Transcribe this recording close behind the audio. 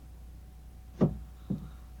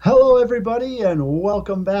Hello, everybody, and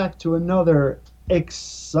welcome back to another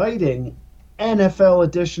exciting NFL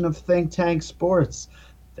edition of Think Tank Sports.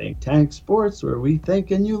 Think Tank Sports, where we think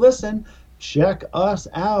and you listen. Check us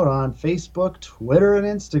out on Facebook, Twitter, and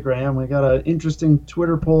Instagram. We got an interesting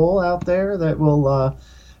Twitter poll out there that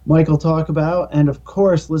Michael talk about, and of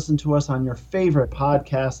course, listen to us on your favorite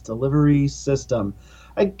podcast delivery system.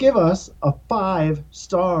 I give us a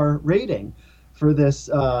 5-star rating for this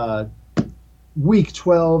Week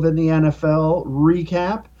 12 in the NFL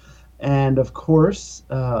recap. And of course,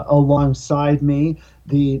 alongside me,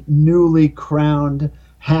 the newly crowned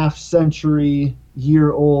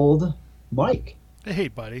half-century-year-old Mike. Hey,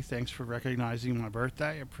 buddy. Thanks for recognizing my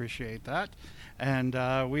birthday. Appreciate that. And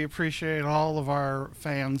we appreciate all of our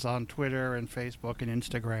fans on Twitter and Facebook and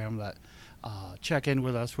Instagram that check in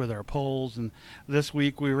with us with our polls. And this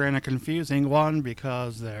week we ran a confusing one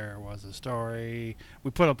because there was a story. We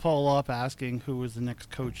put a poll up asking who was the next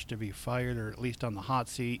coach to be fired, or at least on the hot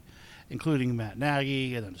seat, including Matt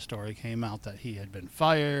Nagy. And then the story came out that he had been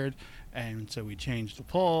fired. And so we changed the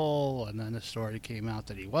poll, and then the story came out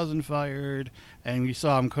that he wasn't fired. And we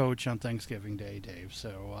saw him coach on Thanksgiving Day, Dave.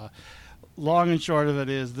 So long and short of it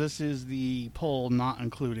is, this is the poll not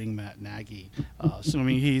including Matt Nagy,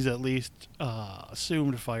 assuming he's at least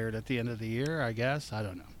assumed fired at the end of the year, I guess. I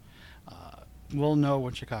don't know. We'll know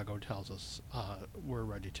when Chicago tells us we're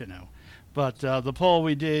ready to know. But the poll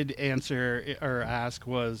we did answer or ask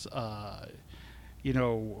was,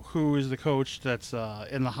 who is the coach that's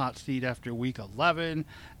in the hot seat after week 11?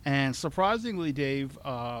 And surprisingly, Dave,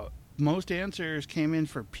 most answers came in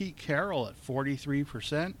for Pete Carroll at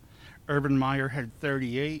 43%. Urban Meyer had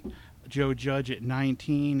 38, Joe Judge at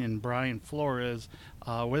 19, and Brian Flores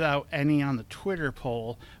without any on the Twitter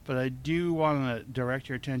poll. But I do want to direct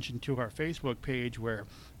your attention to our Facebook page where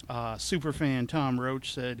superfan Tom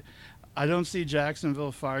Roach said, "I don't see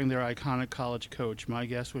Jacksonville firing their iconic college coach. My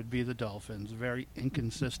guess would be the Dolphins. Very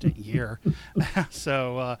inconsistent year."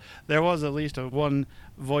 So there was at least one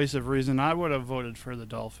voice of reason. I would have voted for the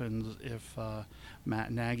Dolphins if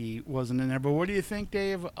Matt Nagy wasn't in there. But what do you think,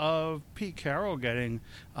 Dave, of Pete Carroll getting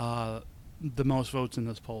the most votes in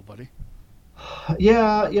this poll, buddy?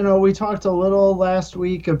 Yeah, we talked a little last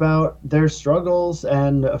week about their struggles,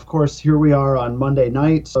 and of course, here we are on Monday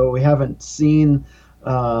night, so we haven't seen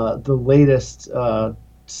the latest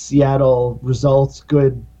Seattle results,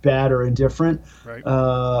 good, bad, or indifferent. Right.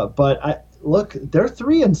 But look, they're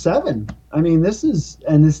 3-7. I mean,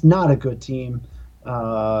 it's not a good team.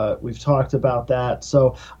 We've talked about that,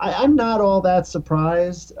 so I'm not all that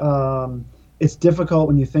surprised. It's difficult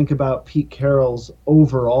when you think about Pete Carroll's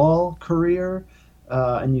overall career,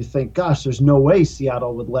 and you think, gosh, there's no way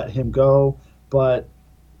Seattle would let him go. But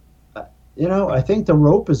I think the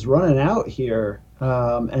rope is running out here.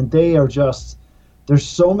 And they are there's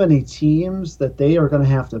so many teams that they are going to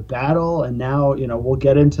have to battle. And now, we'll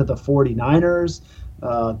get into the 49ers.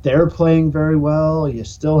 They're playing very well. You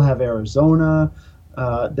still have Arizona.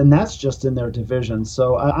 Then that's just in their division.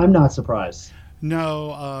 So I'm not surprised.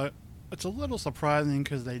 No, it's a little surprising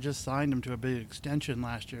because they just signed him to a big extension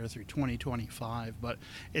last year through 2025. But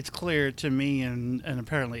it's clear to me and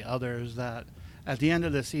apparently others that at the end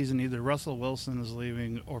of the season, either Russell Wilson is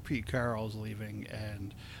leaving or Pete Carroll is leaving.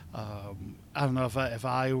 And I don't know, if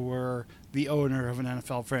I were the owner of an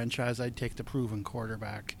NFL franchise, I'd take the proven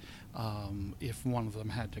quarterback if one of them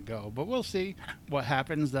had to go. But we'll see what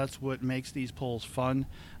happens. That's what makes these polls fun.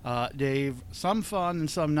 Dave, some fun and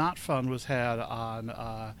some not fun was had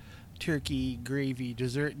on turkey gravy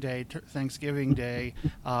dessert day, Thanksgiving Day,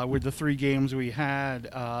 with the 3 games we had.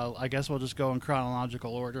 I guess we'll just go in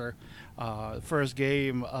chronological order. First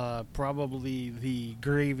game, probably the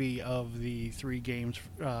gravy of the 3 games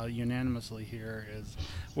unanimously here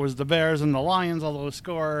was the Bears and the Lions, although the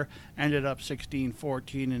score ended up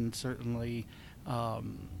 16-14, and certainly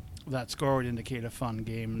that score would indicate a fun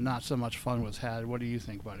game. Not so much fun was had. What do you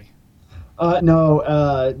think, buddy?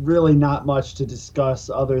 No, really not much to discuss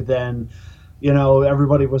other than,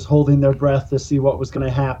 everybody was holding their breath to see what was going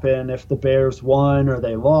to happen if the Bears won or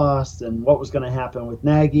they lost, and what was going to happen with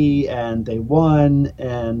Nagy, and they won,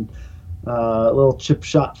 and a little chip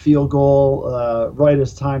shot field goal right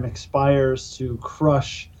as time expires to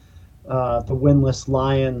crush the winless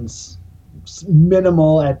Lions'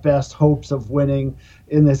 minimal at best hopes of winning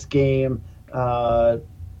in this game.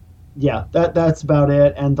 Yeah, that's about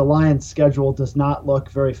it. And the Lions' schedule does not look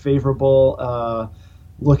very favorable.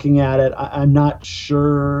 Looking at it, I'm not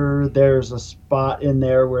sure there's a spot in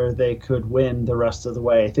there where they could win the rest of the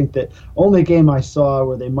way. I think the only game I saw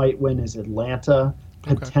where they might win is Atlanta,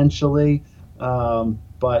 potentially.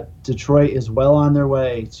 But Detroit is well on their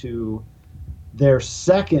way to their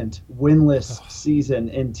second winless Ugh. season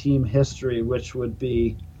in team history, which would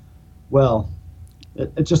be, well,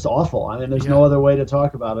 it's just awful. I mean, there's Yeah, no other way to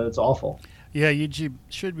talk about it. It's awful. yeah.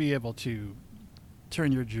 Should be able to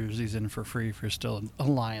turn your jerseys in for free if you're still a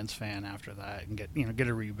Lions fan after that, and get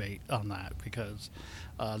a rebate on that because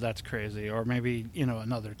that's crazy. Or maybe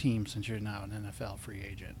another team since you're now an NFL free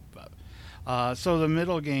agent. But so the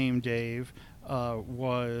middle game, Dave,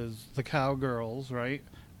 was the Cowgirls, right,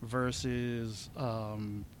 versus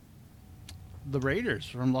the Raiders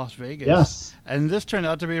from Las Vegas. Yes. And this turned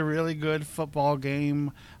out to be a really good football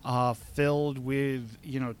game, filled with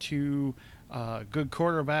two good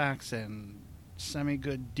quarterbacks and semi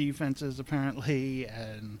good defenses apparently.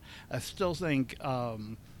 And I still think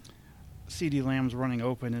CeeDee Lamb's running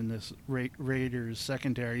open in this Raiders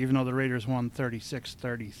secondary, even though the Raiders won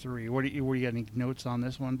 36-33. What do you got any notes on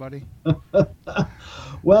this one, buddy?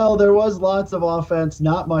 Well, there was lots of offense,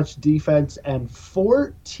 not much defense, and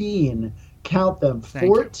 14, count them, Thank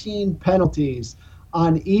you. 14 penalties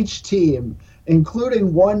on each team,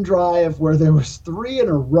 including one drive where there was three in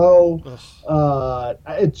a row.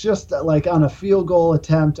 It just like on a field goal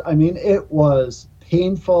attempt. I mean, it was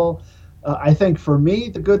painful. I think for me,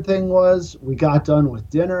 the good thing was we got done with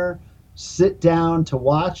dinner, sit down to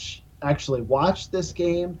actually watch this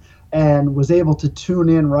game, and was able to tune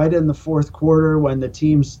in right in the fourth quarter when the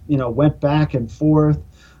teams, went back and forth.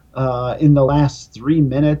 In the last 3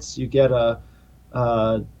 minutes, you get a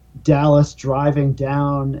Dallas driving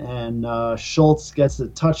down, and Schultz gets the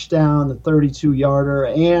touchdown, the 32-yarder,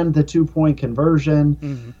 and the 2-point conversion.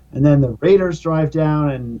 Mm-hmm. And then the Raiders drive down,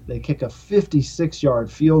 and they kick a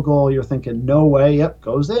 56-yard field goal. You're thinking, no way. Yep,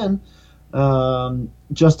 goes in.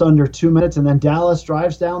 Just under 2 minutes, and then Dallas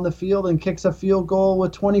drives down the field and kicks a field goal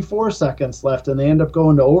with 24 seconds left, and they end up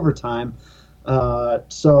going to overtime.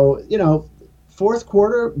 So, fourth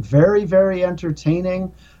quarter, very, very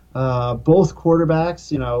entertaining. Both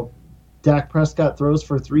quarterbacks, Dak Prescott throws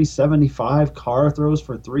for 375, Carr throws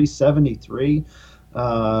for 373.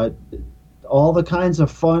 All the kinds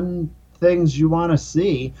of fun things you want to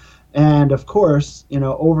see. And of course,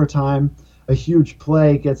 overtime, a huge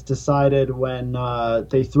play gets decided when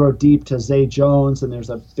they throw deep to Zay Jones, and there's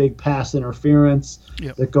a big pass interference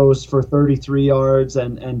that goes for 33 yards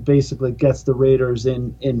and basically gets the Raiders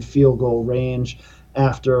in field goal range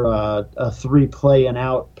after a 3-play and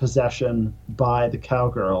out possession by the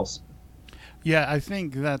Cowgirls. Yeah, I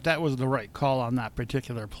think that was the right call on that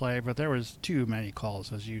particular play, but there was too many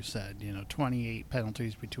calls, as you said. 28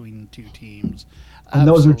 penalties between the two teams. And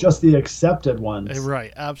those are just the accepted ones.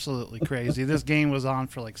 Right, absolutely crazy. This game was on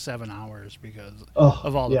for like 7 hours because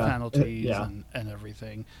of all the penalties and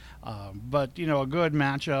everything. But, a good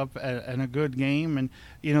matchup and a good game. And,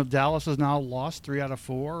 Dallas has now lost 3 out of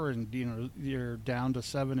 4, and, you're down to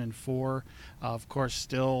 7-4. Of course,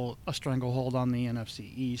 still a stranglehold on the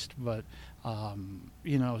NFC East, but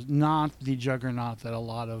not the juggernaut that a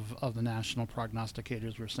lot of the national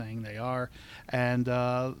prognosticators were saying they are. And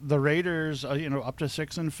the Raiders, up to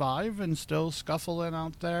 6-5 and still scuffling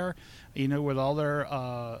out there, with all their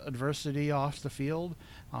adversity off the field.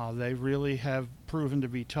 They really have proven to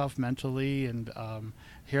be tough mentally, and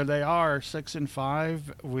here they are,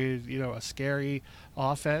 6-5 with a scary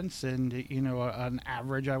offense and an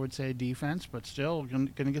average, I would say, defense, but still going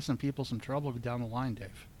to get some people some trouble down the line,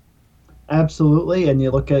 Dave. Absolutely, and you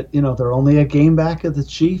look at they're only a game back of the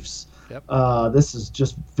Chiefs. Yep. This is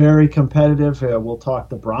just very competitive. We'll talk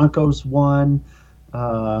the Broncos won.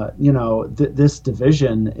 This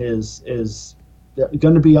division is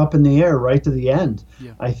going to be up in the air right to the end,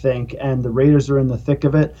 I think, and the Raiders are in the thick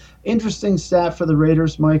of it. Interesting stat for the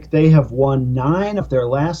Raiders, Mike. They have won 9 of their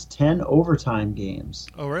last 10 overtime games.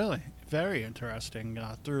 Oh, really? Very interesting.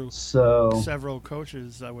 Through several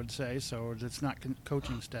coaches, I would say. So it's not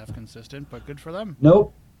coaching staff consistent, but good for them.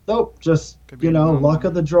 Nope. Just, luck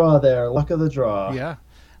of the draw there. Luck of the draw. Yeah,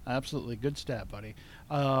 absolutely. Good stat, buddy.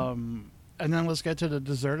 And then let's get to the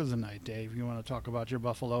dessert of the night, Dave. You want to talk about your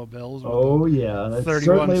Buffalo Bills? Oh, yeah. That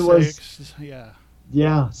 31-6.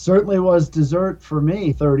 Yeah, certainly was dessert for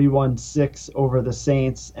me, 31-6 over the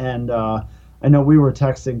Saints. And I know we were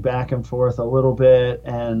texting back and forth a little bit,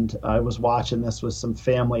 and I was watching this with some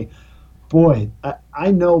family. Boy,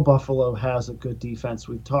 I know Buffalo has a good defense.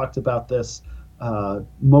 We've talked about this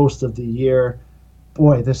most of the year.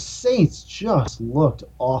 Boy, the Saints just looked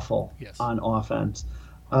awful on offense.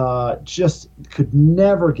 Just could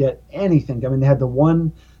never get anything. I mean, they had the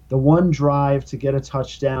one drive to get a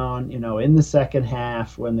touchdown, in the second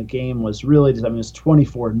half when the game was really, it was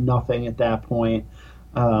 24-0 at that point.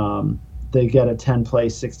 They get a 10-play,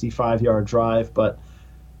 65-yard drive. But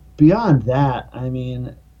beyond that, I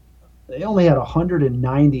mean, they only had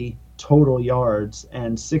 190 total yards,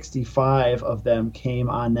 and 65 of them came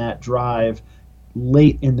on that drive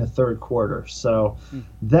late in the third quarter. So Hmm.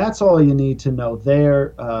 that's all you need to know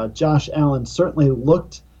there. Josh Allen certainly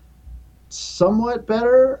looked somewhat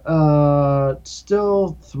better,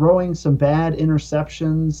 still throwing some bad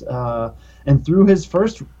interceptions. And through his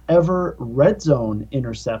first ever red zone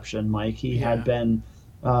interception, Mike, he had Yeah. been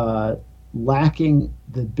uh, lacking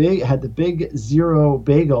had the big zero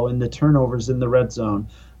bagel in the turnovers in the red zone.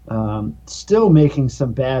 Still making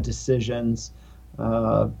some bad decisions,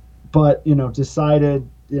 uh, but decided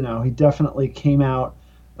he definitely came out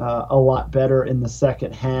a lot better in the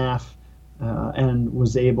second half, and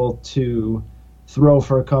was able to throw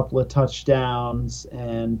for a couple of touchdowns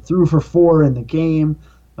and threw for four in the game.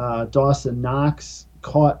 Dawson Knox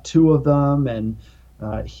caught two of them, and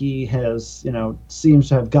he has, seems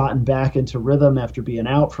to have gotten back into rhythm after being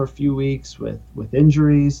out for a few weeks with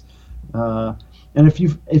injuries. Uh, and if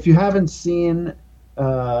you haven't seen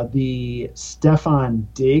the Stefon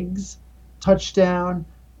Diggs touchdown,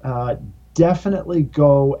 uh, definitely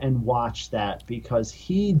go and watch that because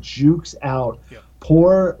he jukes out Yep.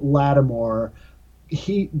 poor Lattimore.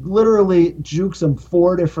 He literally jukes him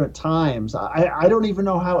four different times. I don't even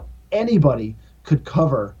know how anybody could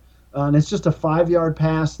cover. And it's just a 5 yard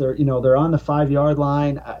pass. They're on the 5 yard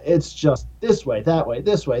line. It's just this way, that way,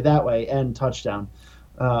 this way, that way, and touchdown.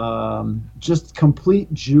 Just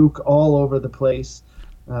complete juke all over the place.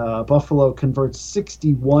 Buffalo converts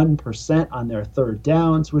 61% on their third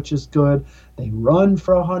downs, which is good. They run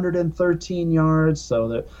for 113 yards,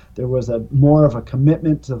 so there was a more of a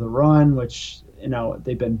commitment to the run, which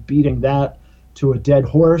they've been beating that to a dead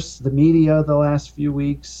horse, the media, the last few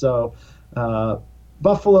weeks. So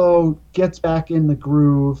Buffalo gets back in the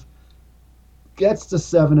groove, gets to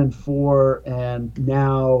 7-4, and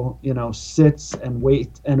now sits and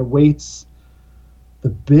awaits the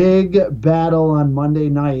big battle on Monday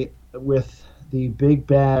night with the big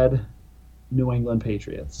bad New England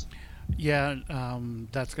Patriots. Yeah,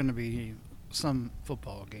 that's going to be some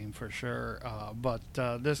football game for sure. But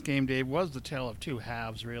this game, Dave, was the tale of two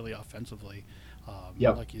halves, really, offensively.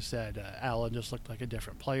 Yep. Like you said, Allen just looked like a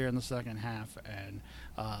different player in the second half, and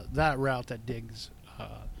that route that Diggs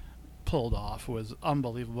pulled off was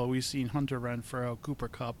unbelievable. We've seen Hunter Renfrow, Cooper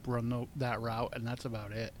Kupp run that route, and that's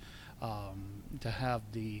about it. To have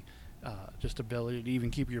the just ability to even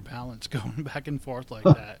keep your balance going back and forth like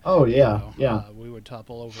that. Oh yeah, yeah. We would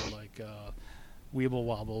topple over like Weeble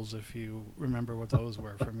Wobbles, if you remember what those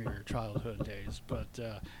were from your childhood days. But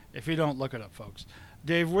if you don't, look it up, folks.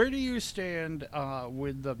 Dave, where do you stand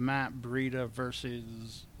with the Matt Breida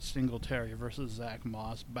versus Singletary versus Zach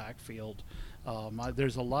Moss backfield?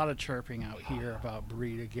 There's a lot of chirping out here about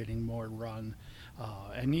Breida getting more run.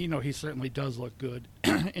 And he certainly does look good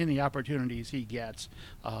in the opportunities he gets.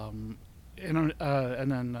 And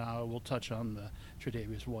then we'll touch on the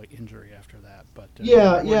Tre'Davious White injury after that. But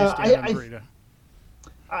Yeah, where do you yeah. stand on Breida?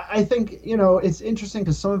 I think it's interesting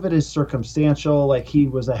because some of it is circumstantial. Like he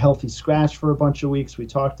was a healthy scratch for a bunch of weeks. We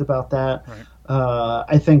talked about that. Right.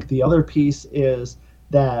 I think the other piece is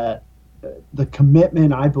that the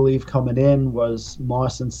commitment, I believe, coming in was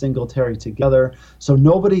Moss and Singletary together. So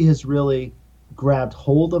nobody has really grabbed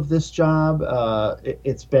hold of this job.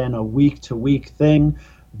 It's been a week-to-week thing.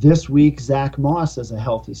 This week, Zach Moss is a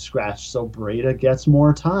healthy scratch, so Breida gets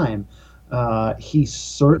more time. He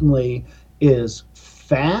certainly is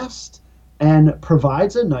fast and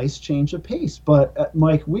provides a nice change of pace. But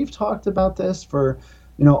Mike, we've talked about this for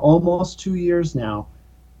almost 2 years now.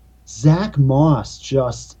 Zach Moss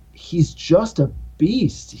he's just a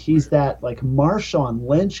beast. He's that like Marshawn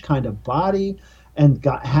Lynch kind of body and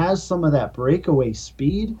has some of that breakaway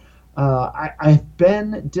speed. I've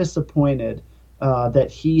been disappointed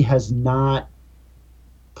that he has not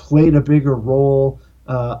played a bigger role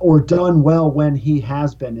or done well when he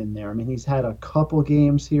has been in there. I mean, he's had a couple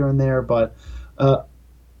games here and there, but and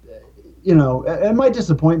my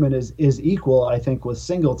disappointment is equal, I think, with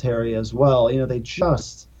Singletary as well.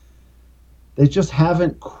 They just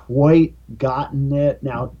haven't quite gotten it.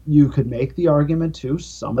 Now, you could make the argument, too.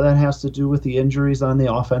 Some of that has to do with the injuries on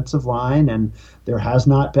the offensive line, and there has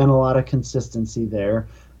not been a lot of consistency there.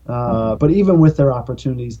 But even with their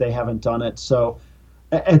opportunities, they haven't done it. So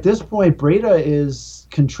at this point, Breida is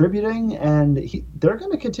contributing, and they're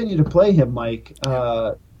going to continue to play him, Mike.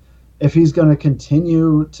 If he's going to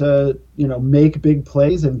continue to, make big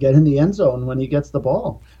plays and get in the end zone when he gets the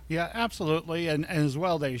ball. Yeah, absolutely, and as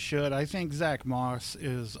well they should. I think Zach Moss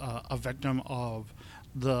is a victim of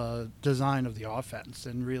the design of the offense,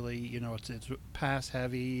 and really, it's pass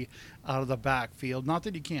heavy out of the backfield. Not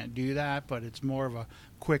that he can't do that, but it's more of a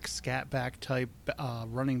quick scat back type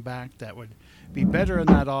running back that would be better in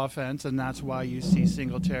that offense, and that's why you see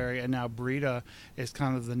Singletary and now Breida is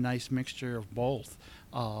kind of the nice mixture of both.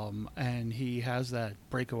 And he has that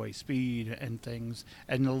breakaway speed and things,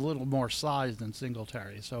 and a little more size than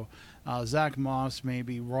Singletary. So Zach Moss may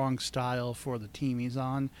be wrong style for the team he's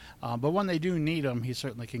on, but when they do need him, he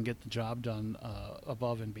certainly can get the job done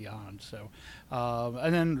above and beyond. So,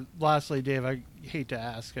 and then lastly, Dave, I hate to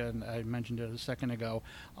ask, and I mentioned it a second ago,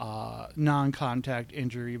 non-contact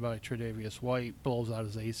injury by Tre'Davious White, blows out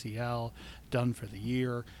his ACL, done for the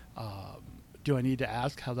year. Do I need to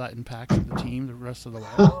ask how that impacts the team the rest of the way?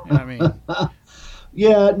 You know what I mean?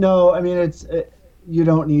 Yeah, no, I mean you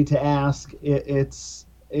don't need to ask. It's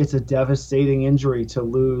a devastating injury to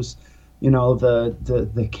lose,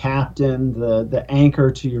 the captain, the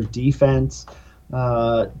anchor to your defense.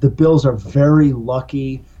 The Bills are very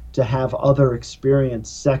lucky to have other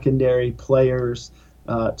experienced secondary players.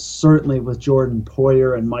 Certainly with Jordan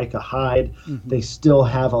Poyer and Micah Hyde, they still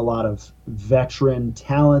have a lot of veteran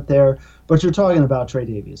talent there. But you're talking about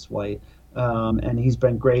Tre'Davious White, and he's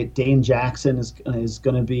been great. Dane Jackson is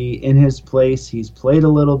going to be in his place. He's played a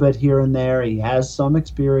little bit here and there. He has some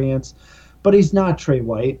experience, but he's not Trey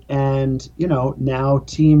White. And now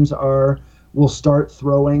teams will start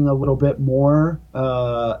throwing a little bit more,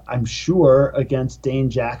 I'm sure, against Dane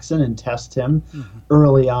Jackson and test him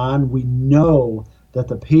early on. We know that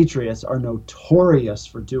the Patriots are notorious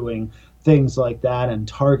for doing things like that and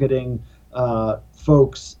targeting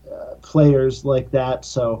players like that.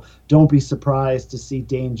 So don't be surprised to see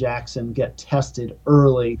Dane Jackson get tested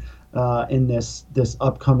early in this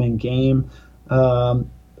upcoming game.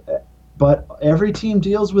 But every team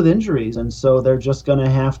deals with injuries, and so they're just going to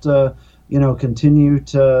have to, continue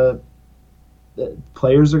to.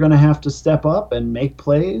 Players are going to have to step up and make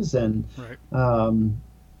plays, and right.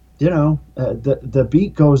 The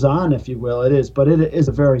beat goes on, if you will. It is, but it is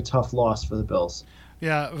a very tough loss for the Bills.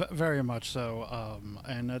 Yeah, very much so.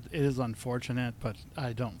 And it is unfortunate, but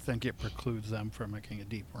I don't think it precludes them from making a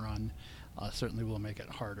deep run. Certainly will make it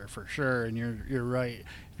harder for sure. And you're right.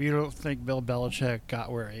 If you don't think Bill Belichick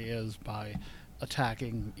got where he is by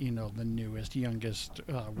attacking, the newest, youngest,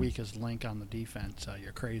 weakest link on the defense,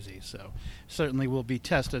 you're crazy. So certainly will be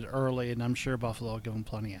tested early, and I'm sure Buffalo will give them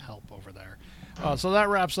plenty of help over there. So that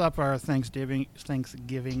wraps up our Thanksgiving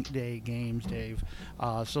Day games, Dave.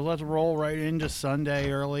 So let's roll right into Sunday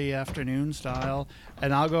early afternoon style,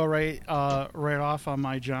 and I'll go right off on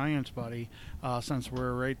my Giants, buddy. Since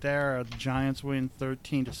we're right there, the Giants win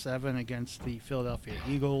 13-7 against the Philadelphia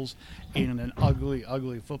Eagles in an ugly,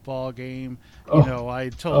 ugly football game. I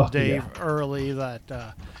told Dave early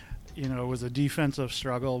that. It was a defensive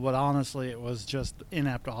struggle, but honestly, it was just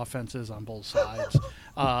inept offenses on both sides.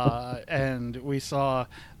 And we saw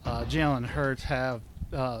Jalen Hurts have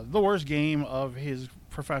the worst game of his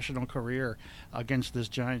professional career against this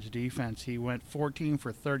Giants defense. He went 14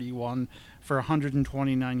 for 31 for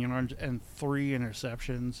 129 yards and 3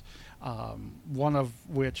 interceptions, one of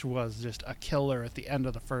which was just a killer at the end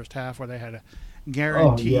of the first half where they had a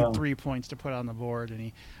guaranteed 3 points to put on the board, and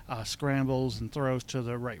he scrambles and throws to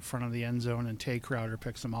the right front of the end zone, and Tay Crowder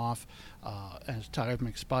picks him off as time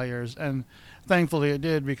expires. And thankfully it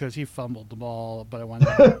did, because he fumbled the ball, but it went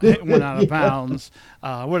out of bounds.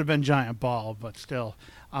 Would have been giant ball, but still.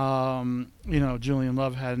 Julian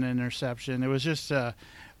Love had an interception. It was just an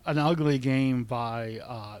ugly game by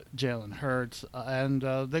Jalen Hurts, and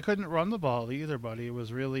they couldn't run the ball either, buddy. It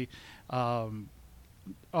was really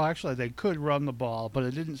actually, they could run the ball, but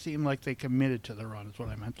it didn't seem like they committed to the run, is what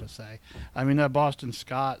I meant to say. I mean, that Boston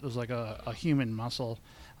Scott was like a human muscle.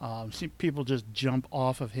 People just jump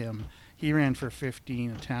off of him. He ran for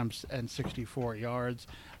 15 attempts and 64 yards.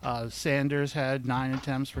 Sanders had 9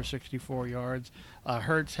 attempts for 64 yards.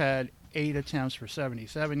 Hurts had 8 attempts for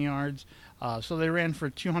 77 yards. So they ran for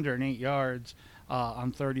 208 yards.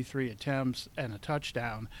 On 33 attempts and a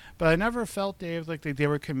touchdown. But I never felt, Dave, like they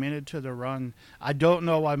were committed to the run. I don't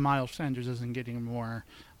know why Miles Sanders isn't getting more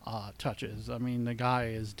touches. I mean, the guy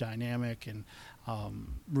is dynamic and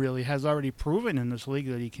really has already proven in this league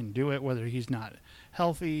that he can do it, whether he's not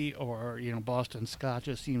healthy or, Boston Scott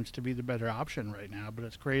just seems to be the better option right now. But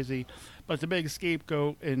it's crazy. But the big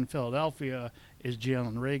scapegoat in Philadelphia is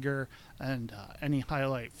Jalen Reagor, and any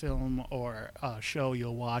highlight film or show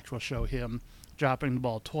you'll watch will show him dropping the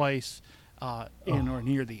ball twice in or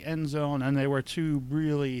near the end zone, and they were 2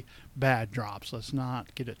 really bad drops. Let's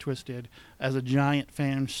not get it twisted. As a Giant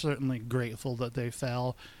fan, certainly grateful that they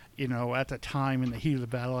fell. At the time in the heat of the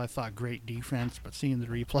battle, I thought great defense, but seeing the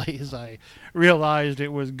replays, I realized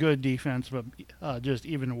it was good defense, but just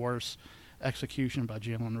even worse execution by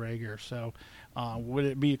Jalen Reagor. So Would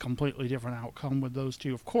it be a completely different outcome with those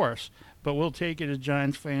two? Of course, but we'll take it as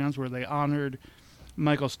Giants fans where they honored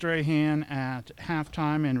Michael Strahan at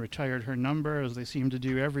halftime and retired her number, as they seem to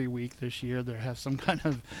do every week this year. They have some kind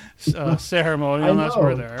of ceremony, I unless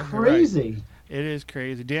we're know, there. crazy. Right. It is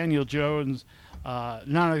crazy. Daniel Jones,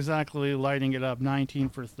 not exactly lighting it up, 19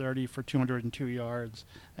 for 30 for 202 yards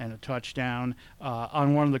and a touchdown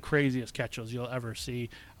on one of the craziest catches you'll ever see.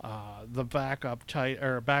 The backup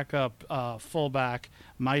fullback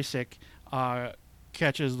Mysick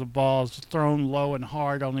catches the balls thrown low and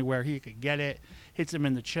hard, only where he could get it. Hits him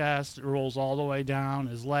in the chest, rolls all the way down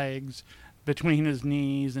his legs, between his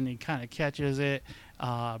knees, and he kind of catches it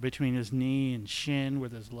between his knee and shin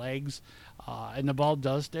with his legs. And the ball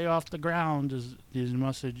does stay off the ground as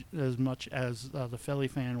much as the Philly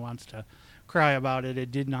fan wants to cry about it.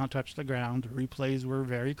 It did not touch the ground. The replays were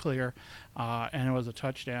very clear, and it was a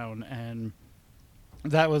touchdown. And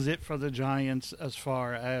that was it for the Giants as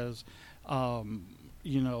far as,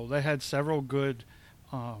 they had several good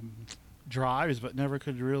drives, but never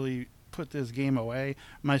could really put this game away.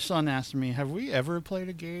 My son asked me, have we ever played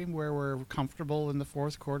a game where we're comfortable in the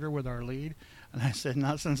fourth quarter with our lead? And I said,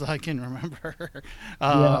 not since I can remember.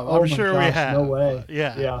 I'm sure we have. No way.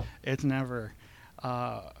 Yeah. It's never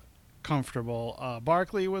comfortable.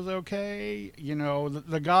 Barkley was okay.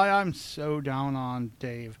 The guy I'm so down on,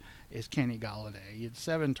 Dave, is Kenny Galladay. He had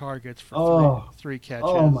 7 targets for three catches.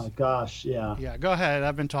 Oh my gosh, yeah. Yeah, go ahead.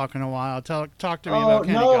 I've been talking a while. Talk to me about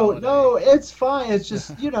Kenny Galladay. No, it's fine. It's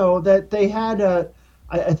just, that they had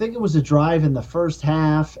I think it was a drive in the first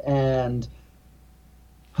half, and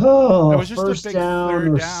it was just first a big down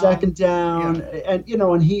or down. second down, and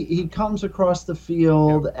and he comes across the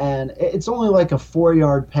field, and it's only like a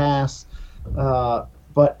 4-yard pass,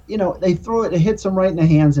 but they throw it, it hits him right in the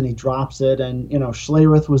hands, and he drops it, and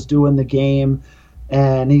Schlereth was doing the game,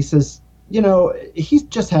 and he says, he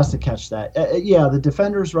just has to catch that. The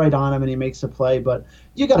defender's right on him, and he makes a play, but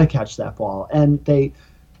you got to catch that ball, and they've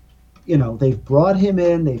brought him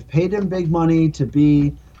in, they've paid him big money to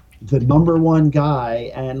be the number one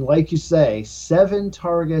guy, and like you say, 7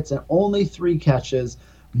 targets and only 3 catches,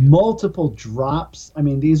 multiple drops. I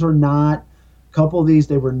mean, these are not, a couple of these,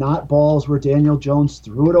 they were not balls where Daniel Jones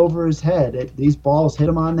threw it over his head. These balls hit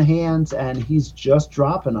him on the hands, and he's just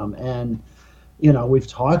dropping them. And, we've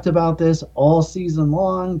talked about this all season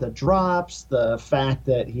long, the drops, the fact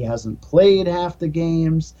that he hasn't played half the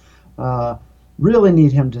games. Really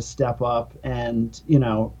need him to step up, and,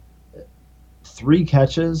 3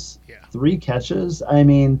 catches. Yeah. 3 catches. I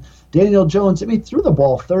mean, Daniel Jones, threw the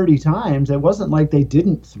ball 30 times. It wasn't like they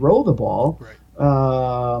didn't throw the ball. Right.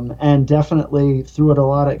 And definitely threw it a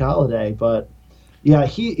lot at Galladay. But yeah,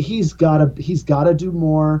 he's gotta do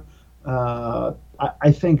more.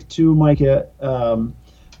 I think too, Mike, the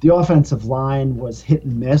offensive line was hit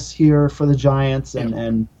and miss here for the Giants,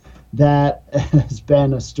 and that has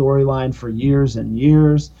been a storyline for years and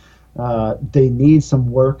years. They need some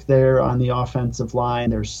work there on the offensive line.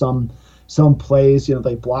 There's some plays,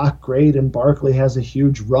 they block great, and Barkley has a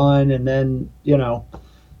huge run, and then,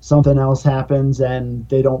 something else happens and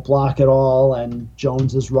they don't block at all, and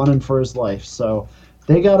Jones is running for his life. So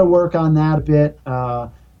they got to work on that a bit.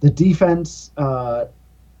 The defense, I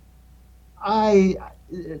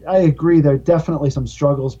agree, there are definitely some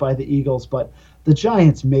struggles by the Eagles, but the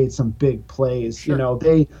Giants made some big plays. Sure.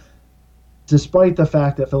 Despite the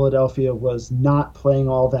fact that Philadelphia was not playing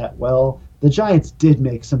all that well, the Giants did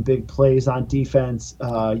make some big plays on defense.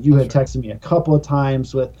 You had texted me a couple of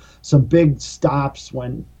times with some big stops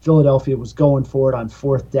when Philadelphia was going for it on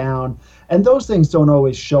 4th down. And those things don't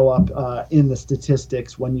always show up in the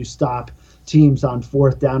statistics when you stop teams on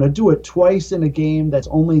 4th down. To do it twice in a game that's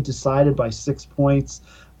only decided by 6 points,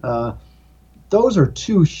 those are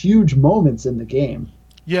 2 huge moments in the game.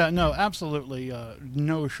 Yeah, no, absolutely.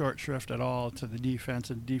 No short shrift at all to the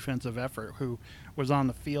defense and defensive effort who was on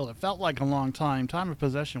the field. It felt like a long time. Time of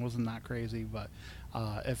possession wasn't that crazy, but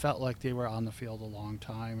it felt like they were on the field a long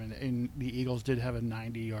time. And the Eagles did have a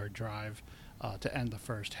 90-yard drive to end the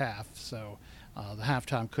first half, so the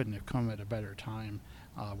halftime couldn't have come at a better time.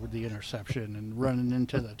 With the interception and running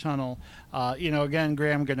into the tunnel. Again,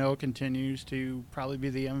 Graham Gano continues to probably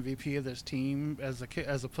be the MVP of this team as the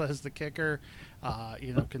kicker.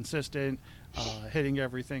 Consistent, hitting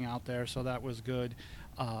everything out there, so that was good.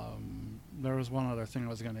 There was one other thing I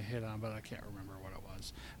was going to hit on, but I can't remember what it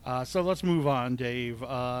was. So let's move on, Dave.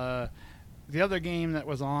 The other game that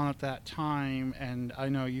was on at that time, and I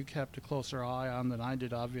know you kept a closer eye on than I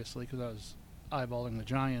did, obviously, because I was eyeballing the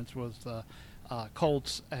Giants, was the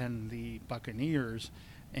Colts and the Buccaneers,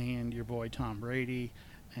 and your boy Tom Brady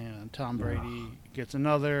and Tom Brady gets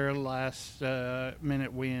another last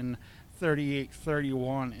minute win,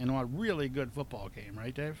 38-31, in a really good football game,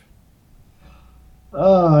 right, Dave?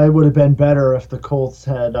 It would have been better if the Colts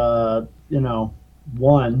had,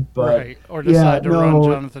 won. But Right, or yeah, decide to run no,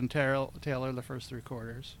 Jonathan Taylor the first three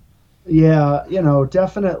quarters. yeah,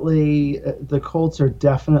 definitely the Colts are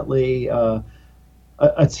definitely a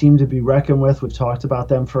team to be reckoned with. We've talked about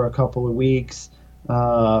them for a couple of weeks,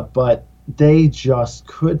 but they just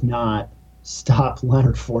could not stop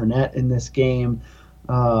Leonard Fournette in this game.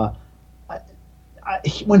 Uh,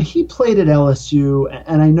 when he played at LSU,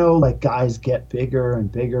 and I know like guys get bigger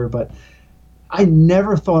and bigger, but I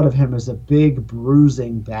never thought of him as a big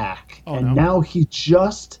bruising back, Oh and no. now he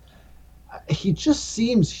just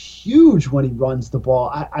seems huge when he runs the ball.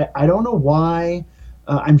 I don't know why.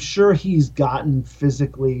 I'm sure he's gotten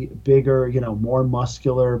physically bigger, more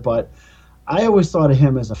muscular, but I always thought of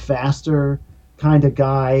him as a faster kind of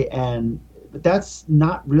guy, and that's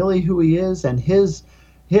not really who he is. And his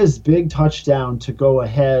big touchdown to go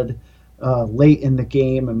ahead late in the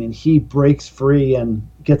game. I mean, he breaks free and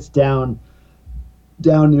gets down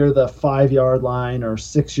near the 5 yard line or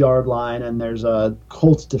 6 yard line, and there's a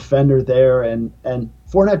Colts defender there, and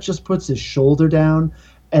Fournette just puts his shoulder down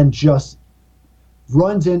and just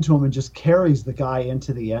runs into him and just carries the guy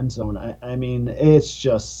into the end zone. I mean, it's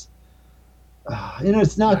just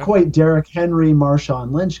it's not Yeah. quite Derrick Henry,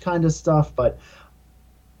 Marshawn Lynch kind of stuff, but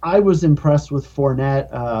I was impressed with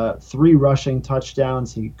Fournette. 3 rushing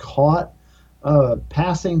touchdowns. He caught a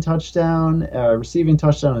passing touchdown, receiving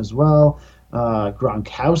touchdown as well.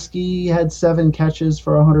 Gronkowski had 7 catches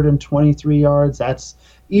for 123 yards. That's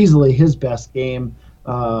easily his best game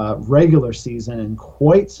regular season in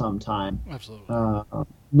quite some time. Absolutely.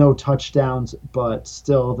 No touchdowns, but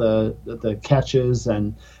still the catches,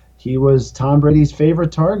 and he was Tom Brady's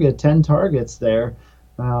favorite target. 10 targets there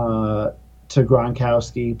to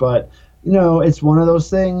Gronkowski. But it's one of those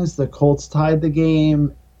things. The Colts tied the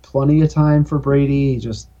game. Plenty of time for Brady. He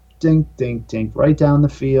just dink, dink, dink right down the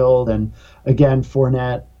field, and again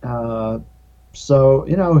Fournette. So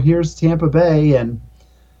here's Tampa Bay, and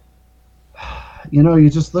you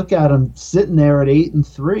just look at them sitting there at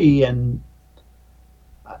 8-3, and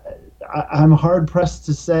I'm hard pressed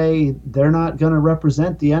to say they're not going to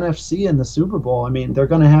represent the NFC in the Super Bowl. I mean, they're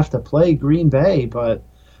going to have to play Green Bay, but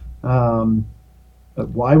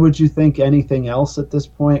why would you think anything else at this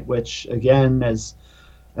point? Which again, as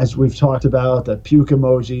we've talked about, the puke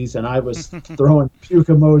emojis, and I was throwing puke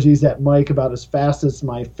emojis at Mike about as fast as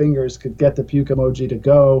my fingers could get the puke emoji to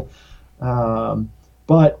go.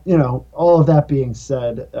 But, all of that being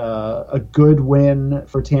said, a good win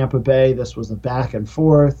for Tampa Bay. This was a back and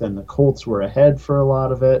forth, and the Colts were ahead for a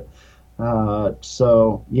lot of it.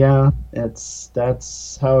 So, yeah,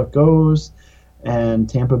 that's how it goes. And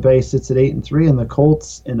Tampa Bay sits at 8-3, and the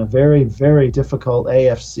Colts, in a very, very difficult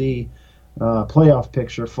AFC playoff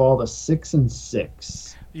picture, fall to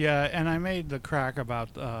 6-6. Yeah, and I made the crack about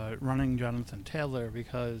running Jonathan Taylor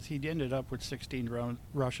because he ended up with 16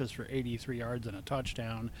 rushes for 83 yards and a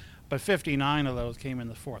touchdown, but 59 of those came in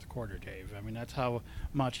the fourth quarter, Dave. I mean, that's how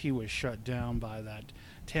much he was shut down by that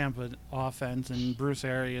Tampa offense, and Bruce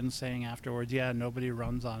Arians saying afterwards, yeah, nobody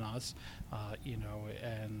runs on us,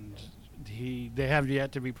 and they have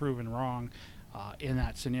yet to be proven wrong. In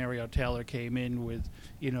that scenario, Taylor came in with,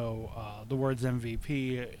 the words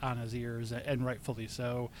MVP on his ears, and rightfully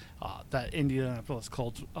so. That Indianapolis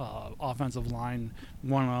Colts offensive line,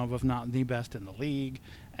 one of, if not the best in the league,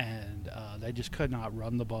 and they just could not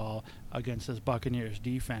run the ball against this Buccaneers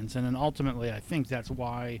defense. And then ultimately, I think that's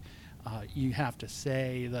why you have to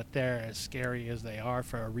say that they're as scary as they are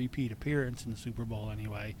for a repeat appearance in the Super Bowl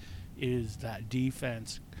anyway, is that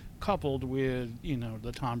defense coupled with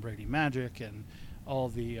the Tom Brady magic and all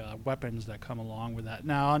the weapons that come along with that.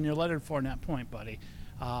 Now, on your Leonard Fournette point, buddy,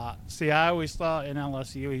 see, I always thought in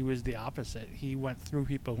LSU he was the opposite. He went through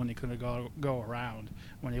people when he couldn't go around.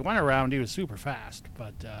 When he went around, he was super fast,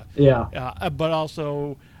 but but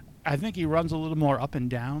also I think he runs a little more up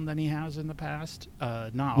and down than he has in the past.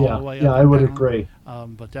 Not all the way up. Yeah, I would agree.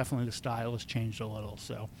 But definitely the style has changed a little.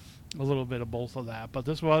 So a little bit of both of that. But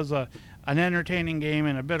this was an entertaining game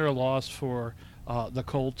and a bitter loss for the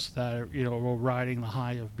Colts that were riding the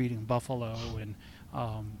high of beating Buffalo and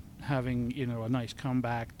having a nice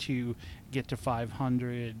comeback to get to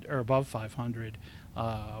 500 or above 500.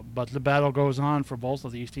 But the battle goes on for both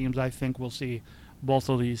of these teams. I think we'll see both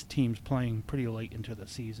of these teams playing pretty late into the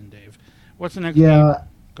season, Dave. What's the next game?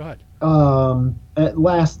 Go ahead.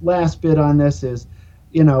 Last bit on this is,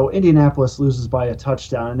 Indianapolis loses by a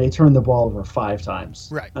touchdown and they turn the ball over 5 times.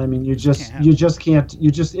 Right. I mean, it just can't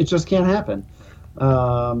happen.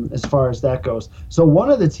 as far as that goes. So one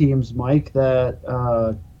of the teams, Mike, that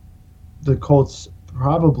the Colts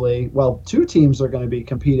probably, well, two teams are going to be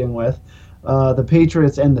competing with, the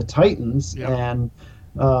Patriots and the Titans, Yep. and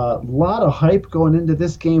a lot of hype going into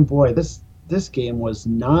this game. Boy, this game was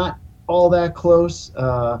not all that close.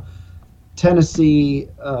 Tennessee,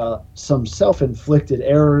 some self-inflicted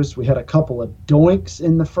errors. We had a couple of doinks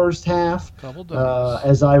in the first half. Couple doinks.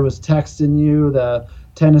 As I was texting you, the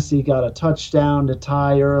Tennessee got a touchdown to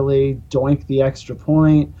tie early, doink the extra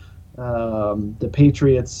point. The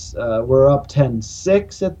Patriots were up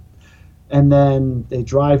 10-6, and then they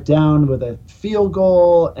drive down with a field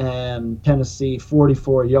goal, and Tennessee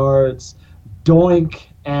 44 yards, doink,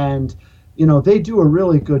 and they do a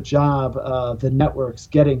really good job, the networks,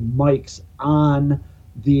 getting mics on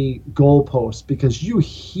the goalpost, because you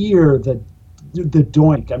hear the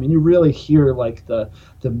doink. I mean, you really hear like the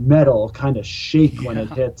metal kind of shake when it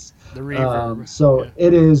hits. The reverb. So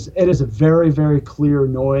it is a very, very clear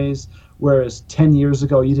noise, whereas 10 years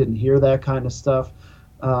ago you didn't hear that kind of stuff.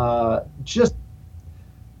 Just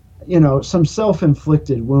some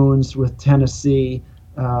self-inflicted wounds with Tennessee,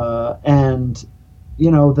 and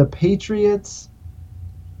the Patriots,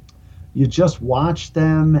 you just watch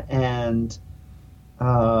them, and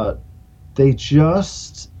they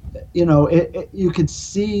just, you could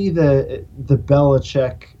see the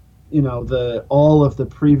Belichick, all of the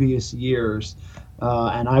previous years.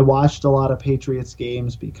 And I watched a lot of Patriots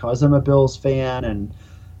games because I'm a Bills fan, and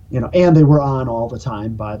they were on all the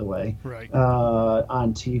time, by the way, right,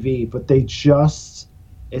 on TV. But they just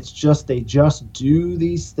do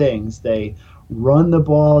these things. They run the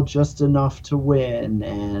ball just enough to win,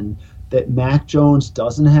 and that Mac Jones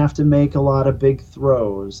doesn't have to make a lot of big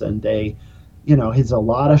throws, and they, hits a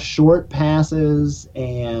lot of short passes,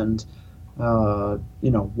 and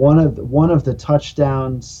one of the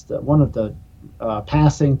touchdowns, one of the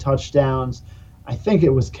passing touchdowns, I think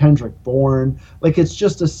it was Kendrick Bourne. Like, it's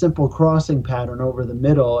just a simple crossing pattern over the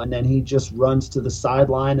middle, and then he just runs to the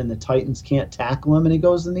sideline, and the Titans can't tackle him, and he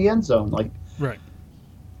goes in the end zone. Like, right.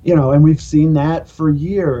 And we've seen that for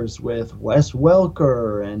years with Wes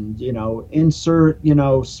Welker, and insert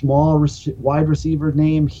small wide receiver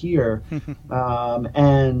name here,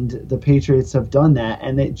 and the Patriots have done that,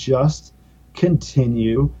 and they just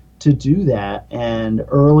continue to do that. And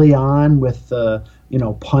early on with the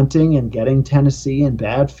punting and getting Tennessee in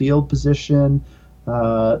bad field position,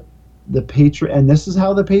 and this is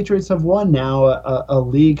how the Patriots have won now a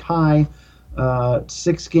league high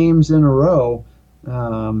 6 games in a row.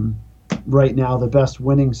 Right now, the best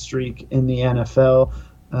winning streak in the NFL,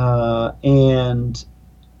 and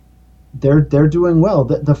they're doing well.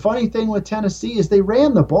 The funny thing with Tennessee is they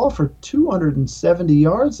ran the ball for 270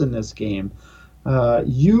 yards in this game.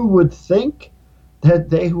 You would think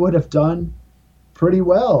that they would have done pretty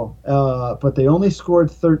well, but they only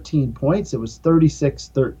scored 13 points. It was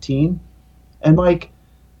 36-13. And Mike,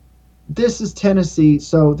 this is Tennessee,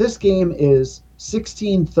 so this game is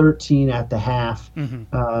 16-13 at the half,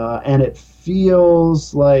 and it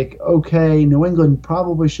feels like, okay, New England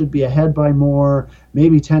probably should be ahead by more.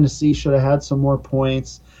 Maybe Tennessee should have had some more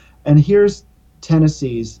points. And here's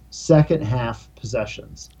Tennessee's second half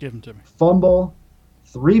possessions. Give them to me. Fumble,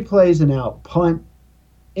 3 plays and out, punt,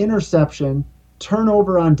 interception,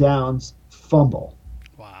 turnover on downs, fumble.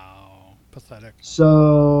 Wow, pathetic.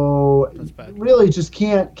 So really just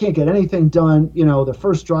can't get anything done. The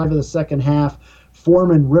first drive of the second half,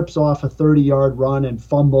 Foreman rips off a 30-yard run and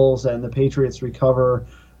fumbles, and the Patriots recover.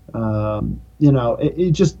 You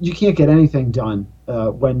can't get anything done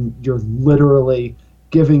when you're literally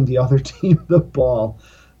giving the other team the ball.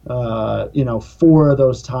 4 of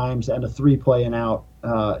those times and a 3-play and out.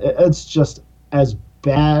 It's just as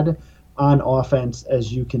bad on offense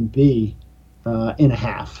as you can be in a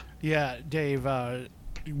half. Yeah, Dave,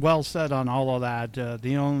 well said on all of that.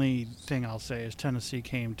 The only thing I'll say is Tennessee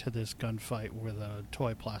came to this gunfight with a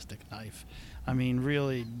toy plastic knife. I mean,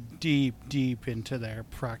 really deep into their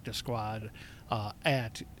practice squad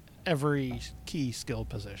at every key skill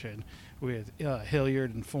position, with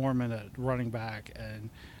Hilliard and Foreman at running back,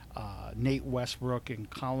 and Nate Westbrook and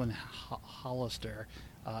Colin Hollister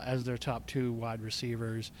as their top 2 wide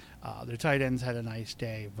receivers. Their tight ends had a nice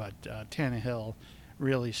day, but Tannehill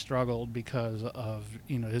really struggled because of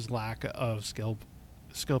his lack of skill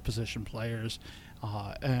position players,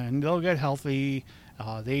 and they'll get healthy.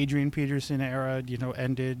 The Adrian Peterson era,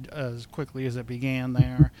 ended as quickly as it began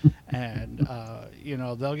there, and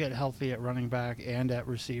they'll get healthy at running back and at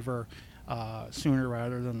receiver sooner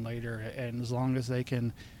rather than later. And as long as they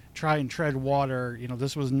can try and tread water,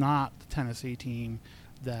 this was not the Tennessee team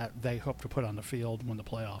that they hope to put on the field when the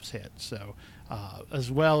playoffs hit. So,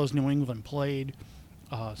 as well as New England played,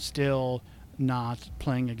 still not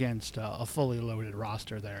playing against a fully loaded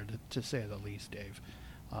roster there, to say the least, Dave.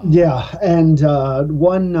 Yeah, and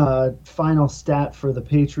one final stat for the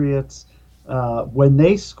Patriots. When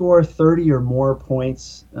they score 30 or more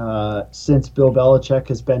points since Bill Belichick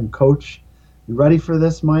has been coach, you ready for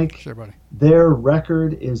this, Mike? Sure, buddy. Their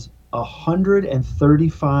record is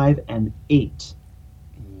 135-8.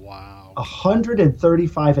 Wow.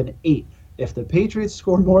 135-8. If the Patriots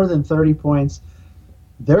score more than 30 points,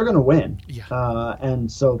 they're going to win. Yeah.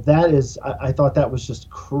 And so that is, I thought that was just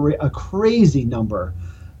a crazy number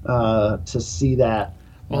to see that.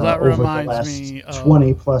 Well, that over reminds the last me of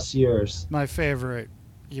 20 plus years. My favorite,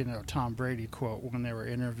 Tom Brady quote when they were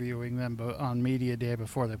interviewing them on media day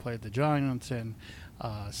before they played the Giants, and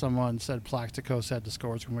someone said Plaxico said the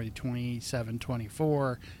score was going to be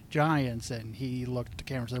 27-24 Giants, and he looked at the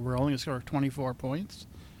camera and said, "We're only going to score 24 points."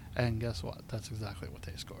 And guess what? That's exactly what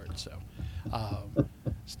they scored. So,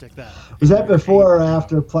 stick that. Was that before or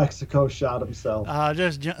after Plaxico shot himself?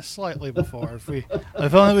 Just slightly before.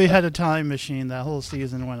 If only we had a time machine, that whole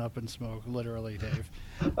season went up in smoke, literally, Dave.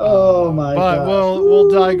 Oh my god! But we'll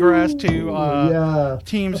digress to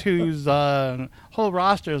teams whose whole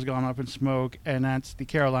roster has gone up in smoke, and that's the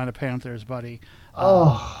Carolina Panthers, buddy.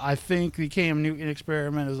 I think the Cam Newton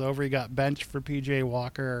experiment is over. He got benched for P.J.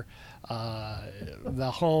 Walker.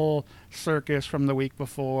 The whole circus from the week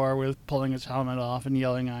before with pulling his helmet off and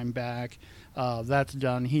yelling, "I'm back," that's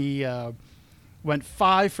done. He went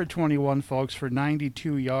 5 for 21, folks, for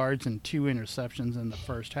 92 yards and 2 interceptions in the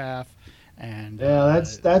first half. And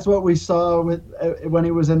that's what we saw with when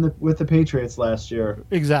he was with the Patriots last year.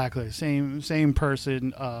 Exactly, same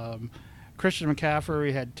person. Christian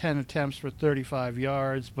McCaffrey had 10 attempts for 35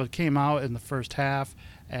 yards, but came out in the first half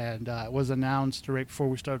and was announced right before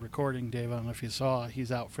we started recording, Dave. I don't know if you saw,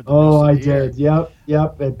 he's out for the rest of the year. Did.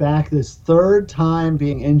 Yep. And back this third time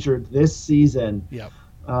being injured this season. Yep.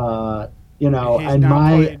 He's and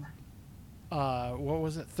played, what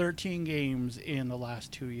was it, 13 games in the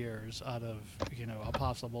last 2 years out of, a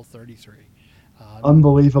possible 33.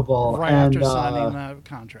 Unbelievable. Right after signing that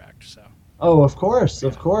contract, so. Oh, of course.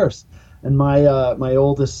 And my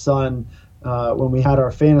oldest son, when we had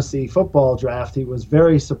our fantasy football draft, he was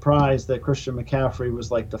very surprised that Christian McCaffrey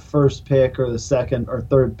was like the first pick or the second or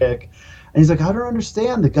third pick. And he's like, "I don't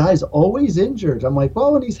understand. The guy's always injured." I'm like,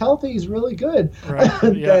 "Well, when he's healthy, he's really good." Right.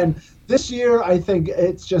 And yeah. then this year, I think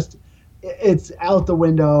it's out the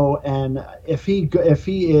window. And if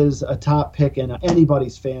he is a top pick in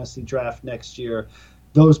anybody's fantasy draft next year,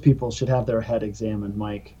 those people should have their head examined,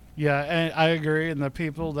 Mike. Yeah, and I agree. And the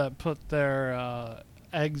people that put their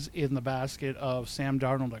eggs in the basket of Sam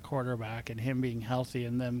Darnold at quarterback and him being healthy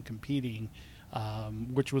and them competing,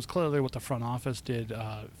 which was clearly what the front office did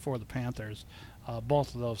for the Panthers,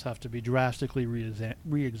 both of those have to be drastically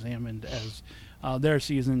re-examined as their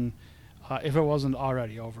season, if it wasn't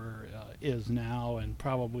already over, is now, and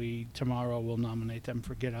probably tomorrow we'll nominate them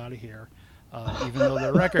for Get Out of Here. Even though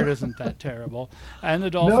their record isn't that terrible. And the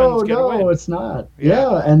Dolphins get a win. No, it's not.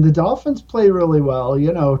 Yeah, and the Dolphins play really well.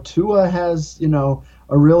 Tua has,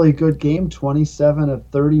 a really good game, 27 of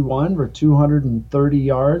 31 for 230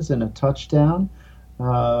 yards and a touchdown.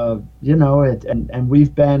 And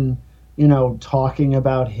we've been, talking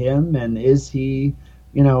about him, and is he,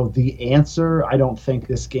 the answer? I don't think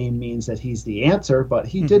this game means that he's the answer, but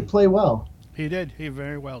he did play well. He did. He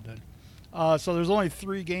very well did. So there's only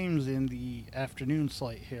 3 games in the afternoon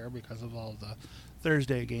slate here because of all the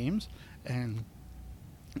Thursday games and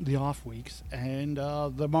the off weeks. And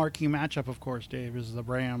the marquee matchup, of course, Dave, is the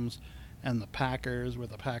Rams and the Packers,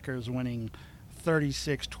 with the Packers winning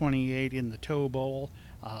 36-28 in the Toe Bowl,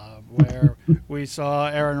 where we saw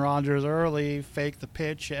Aaron Rodgers early fake the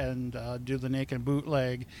pitch and do the naked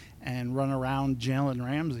bootleg and run around Jalen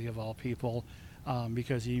Ramsey, of all people,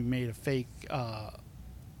 because he made a fake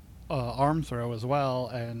arm throw as well,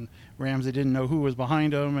 and Ramsey didn't know who was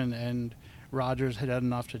behind him, and Rodgers had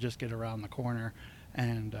enough to just get around the corner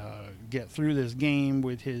and get through this game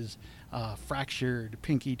with his fractured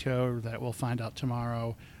pinky toe that we'll find out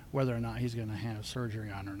tomorrow whether or not he's going to have surgery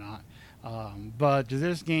on or not. But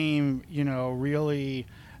this game, really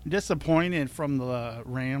disappointed from the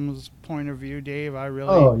Rams' point of view, Dave.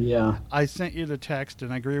 I sent you the text,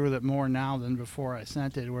 and I agree with it more now than before I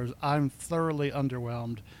sent it, whereas I'm thoroughly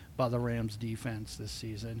underwhelmed by the Rams' defense this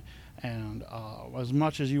season. And as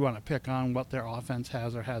much as you want to pick on what their offense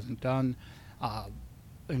has or hasn't done,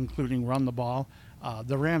 including run the ball,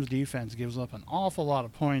 The Rams defense gives up an awful lot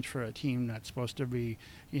of points for a team that's supposed to be,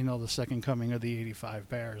 the second coming of the '85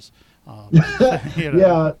 Bears.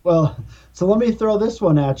 Yeah, well, so let me throw this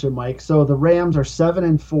one at you, Mike. So the Rams are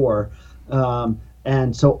 7-4,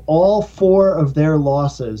 and so all four of their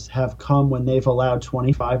losses have come when they've allowed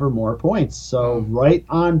 25 or more points. So right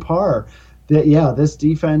on par. This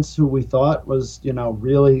defense, who we thought was,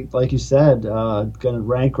 really, like you said, going to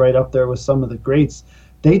rank right up there with some of the greats,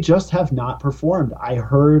 they just have not performed. I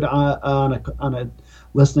heard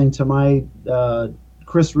listening to my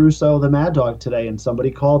Chris Russo, the Mad Dog, today, and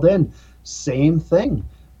somebody called in. Same thing.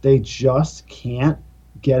 They just can't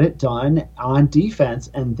get it done on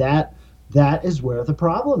defense, and that is where the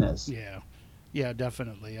problem is. Yeah,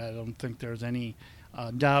 definitely. I don't think there's any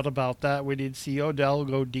doubt about that. We did see Odell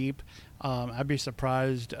go deep. I'd be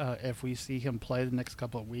surprised if we see him play the next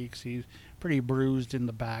couple of weeks. He's pretty bruised in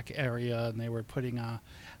the back area, and they were putting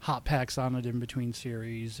hot packs on it in between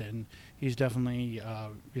series, and he's definitely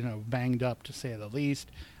banged up, to say the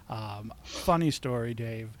least. Funny story,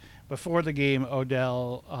 Dave. Before the game,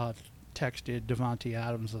 Odell texted Davante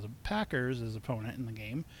Adams of the Packers, his opponent in the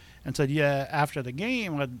game, and said, after the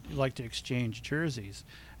game, I'd like to exchange jerseys.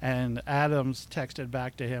 And Adams texted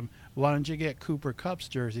back to him, why don't you get Cooper Kupp's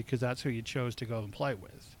jersey, because that's who you chose to go and play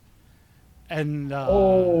with. And it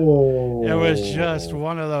was just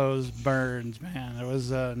one of those burns, man. It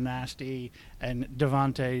was nasty, and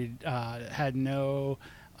Davante had no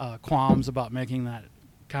qualms about making that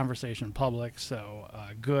conversation public, so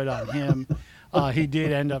good on him. He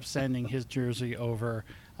did end up sending his jersey over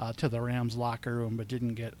to the Rams locker room, but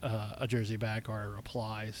didn't get a jersey back or a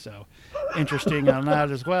reply. So interesting on that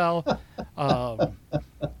as well.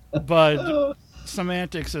 But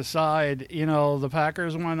semantics aside, the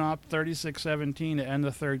Packers went up 36-17 to end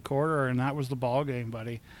the third quarter, and that was the ball game,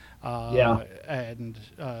 buddy. And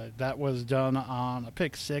that was done on a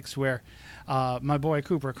pick six where my boy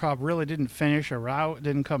Cooper Kupp really didn't finish a route,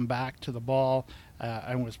 didn't come back to the ball,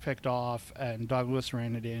 and was picked off, and Douglas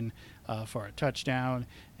ran it in for a touchdown,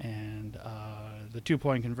 and the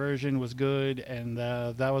 2-point conversion was good, and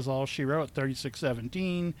that was all she wrote,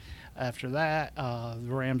 36-17. After that,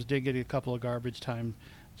 the Rams did get a couple of garbage time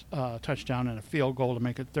touchdown and a field goal to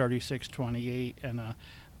make it 36-28, and a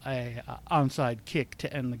onside kick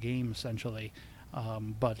to end the game, essentially.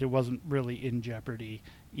 But it wasn't really in jeopardy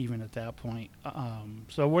even at that point.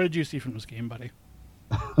 So what did you see from this game, buddy?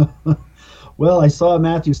 Well, I saw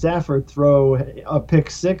Matthew Stafford throw a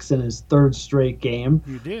pick six in his third straight game.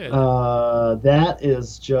 You did. That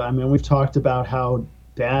is just, we've talked about how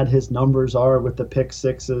bad his numbers are with the pick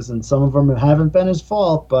sixes, and some of them haven't been his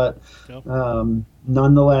fault, but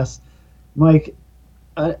nonetheless, Mike,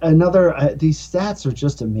 these stats are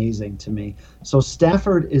just amazing to me. So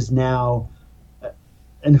Stafford is now,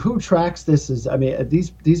 and who tracks this is,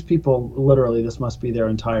 these people, literally, this must be their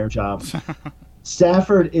entire job.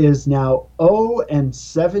 Stafford is now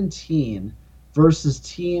 0-17 versus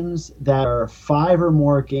teams that are 5 or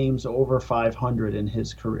more games over 500 in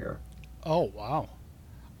his career. Oh, wow.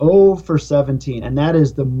 0-17, and that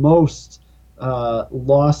is the most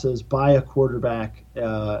losses by a quarterback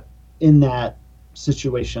in that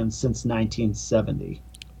situation since 1970.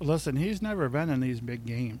 Listen, he's never been in these big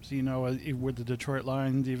games, with the Detroit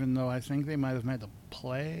Lions, even though I think they might have made the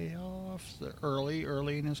playoffs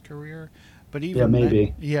early in his career. But even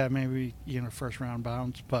maybe. Maybe, first round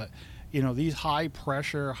bounce. But, these high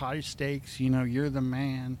pressure, high stakes, you're the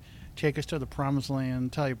man, take us to the promised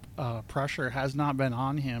land type pressure has not been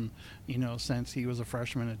on him, since he was a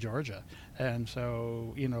freshman at Georgia. And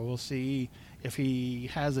so, we'll see if he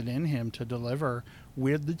has it in him to deliver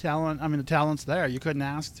with the talent. The talent's there. You couldn't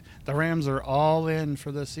ask. The Rams are all in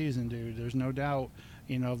for this season, dude. There's no doubt.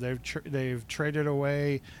 They've traded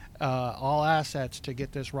away all assets to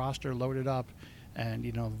get this roster loaded up, and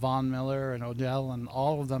Von Miller and Odell and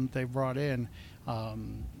all of them they've brought in.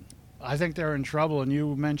 I think they're in trouble. And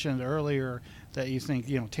you mentioned earlier that you think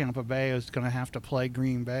Tampa Bay is going to have to play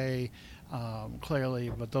Green Bay. Clearly,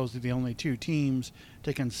 but those are the only two teams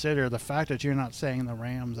to consider. The fact that you're not saying the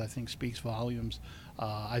Rams, I think, speaks volumes.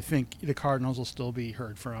 I think the Cardinals will still be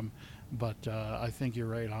heard from, but I think you're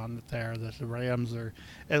right on it there that the Rams are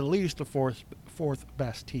at least the fourth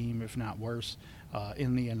best team, if not worse,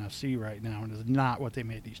 in the NFC right now, and is not what they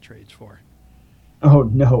made these trades for. Oh,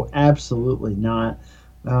 no, absolutely not.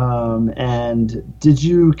 And did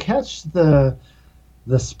you catch the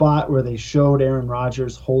spot where they showed Aaron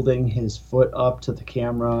Rodgers holding his foot up to the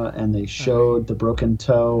camera, and they showed the broken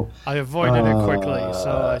toe? I avoided it quickly,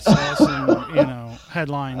 so I saw some,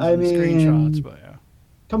 headlines and screenshots. But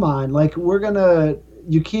come on, we're gonna.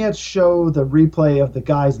 you can't show the replay of the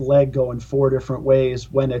guy's leg going 4 different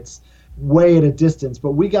ways when it's way at a distance.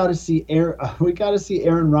 But we got to see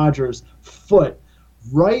Aaron Rodgers' foot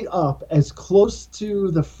right up as close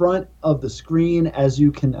to the front of the screen as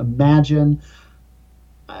you can imagine.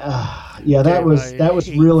 Yeah, that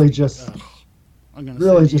was really just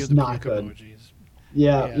really just not good. Emojis.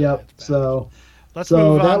 Yeah, yep. So let's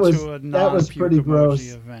move on to a that was pretty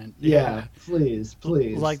gross event. Yeah, please.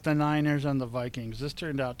 Like the Niners and the Vikings, this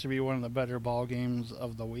turned out to be one of the better ball games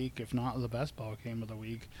of the week, if not the best ball game of the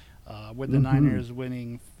week. With the Niners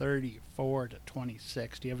winning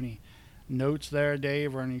 34-26. Do you have any notes there,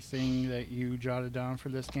 Dave, or anything that you jotted down for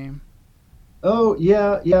this game? Oh,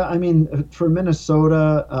 yeah. I mean, for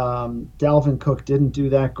Minnesota, Dalvin Cook didn't do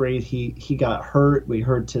that great. He got hurt. We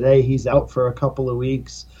heard today he's out for a couple of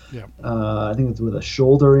weeks. Yeah. I think it's with a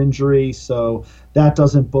shoulder injury, so that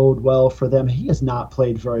doesn't bode well for them. He has not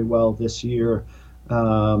played very well this year.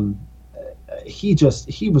 He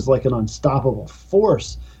was like an unstoppable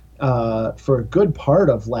force for a good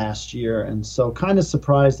part of last year, and so kind of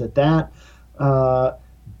surprised at that.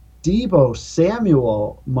 Deebo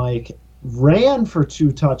Samuel, Mike, ran for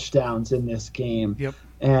 2 touchdowns in this game. Yep.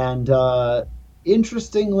 And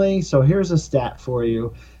interestingly, so here's a stat for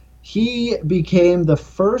you. He became the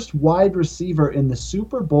first wide receiver in the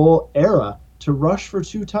Super Bowl era to rush for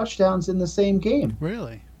 2 touchdowns in the same game.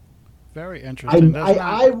 Really? Very interesting.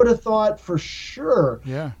 I would have thought for sure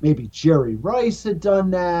maybe Jerry Rice had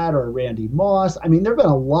done that or Randy Moss. I mean, there have been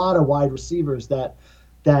a lot of wide receivers that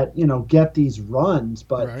get these runs,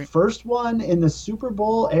 but first one in the Super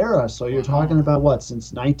Bowl era. So you're talking about what,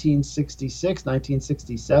 since 1966,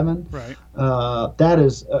 1967? Right. That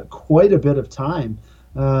is quite a bit of time.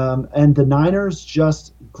 And the Niners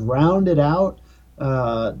just ground it out.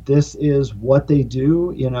 This is what they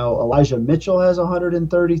do. Elijah Mitchell has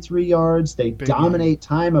 133 yards. They dominate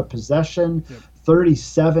time of possession,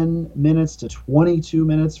 37 minutes to 22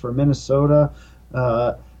 minutes for Minnesota.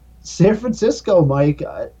 San Francisco, Mike,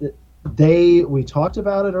 we talked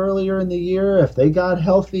about it earlier in the year. If they got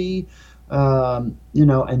healthy, and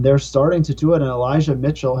they're starting to do it, and Elijah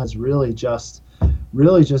Mitchell has really just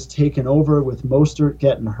taken over with Mostert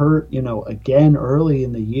getting hurt, again early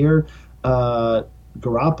in the year.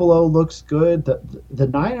 Garoppolo looks good. The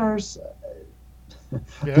Niners,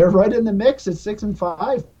 they're right in the mix at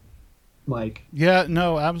 6-5. Mike. Yeah,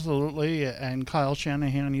 no, absolutely. And Kyle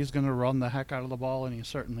Shanahan, he's going to run the heck out of the ball, and he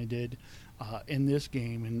certainly did in this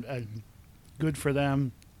game. And good for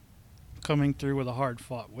them coming through with a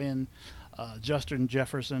hard-fought win. Justin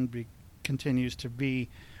Jefferson continues to be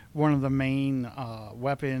one of the main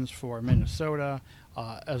weapons for Minnesota,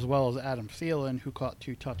 as well as Adam Thielen, who caught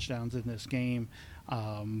 2 touchdowns in this game.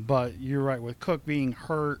 But you're right, with Cook being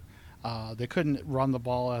hurt, they couldn't run the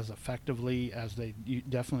ball as effectively as they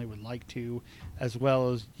definitely would like to, as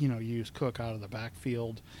well as use Cook out of the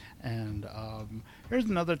backfield. And here's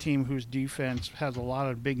another team whose defense has a lot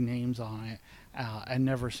of big names on it and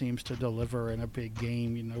never seems to deliver in a big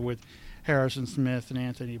game. With Harrison Smith and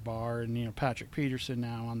Anthony Barr and Patrick Peterson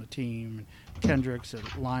now on the team, and Kendricks at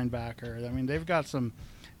linebacker. I mean, they've got some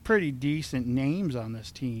pretty decent names on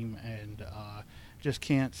this team, and just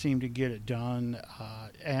can't seem to get it done.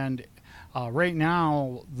 And right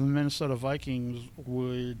now, the Minnesota Vikings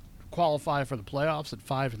would qualify for the playoffs at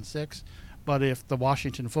 5-6. But if the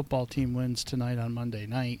Washington football team wins tonight on Monday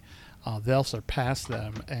night, they'll surpass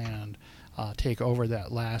them and take over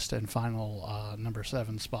that last and final number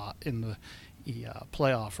 7 spot in the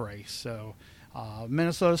playoff race. So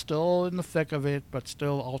Minnesota's still in the thick of it, but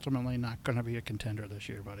still ultimately not going to be a contender this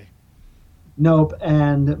year, buddy. Nope.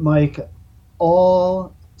 And Mike,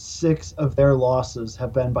 all 6 of their losses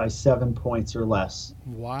have been by 7 points or less.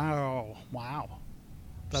 Wow.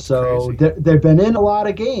 That's so crazy. They've been in a lot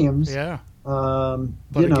of games. Yeah. But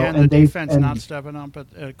again, the defense not stepping up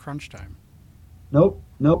at crunch time. Nope.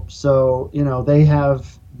 So, they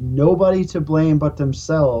have nobody to blame but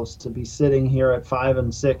themselves to be sitting here at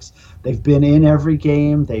 5-6. They've been in every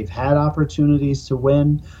game. They've had opportunities to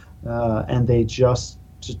win, and they just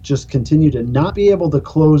continue to not be able to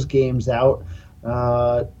close games out.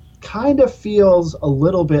 Kind of feels a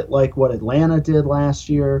little bit like what Atlanta did last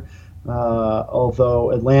year,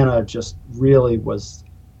 although Atlanta just really was,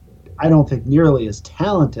 I don't think, nearly as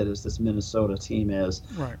talented as this Minnesota team is.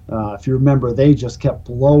 Right. If you remember, they just kept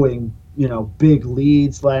blowing, big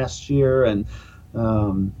leads last year, and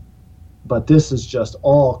but this is just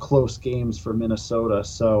all close games for Minnesota.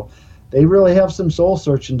 So they really have some soul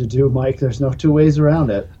searching to do, Mike. There's no 2 ways around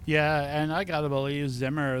it. Yeah, and I gotta believe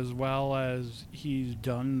Zimmer, as well as he's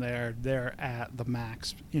done they're at the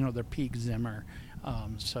max, their peak Zimmer.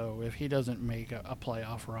 So if he doesn't make a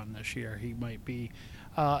playoff run this year, he might be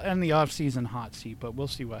in the offseason hot seat, but we'll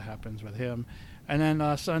see what happens with him. And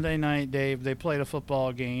then Sunday night, Dave, they played a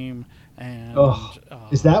football game, and Oh,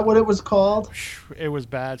 is that what it was called? it was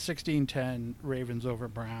bad. 16-10 Ravens over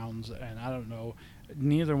Browns, and I don't know.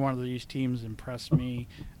 Neither one of these teams impressed me.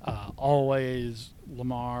 Always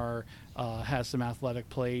Lamar has some athletic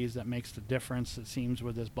plays that makes the difference, it seems,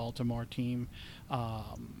 with this Baltimore team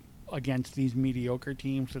against these mediocre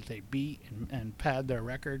teams that they beat and pad their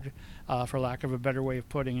record, for lack of a better way of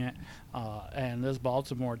putting it. And this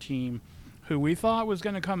Baltimore team, who we thought was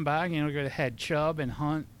going to come back, had Chubb and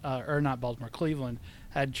Hunt, or not Baltimore, Cleveland,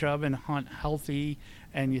 had Chubb and Hunt healthy,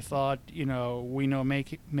 and you thought, we know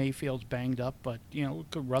Mayfield's banged up, but,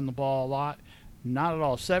 could run the ball a lot. Not at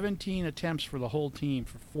all. 17 attempts for the whole team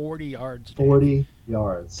for 40 yards. 40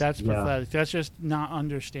 yards. That's pathetic. That's just not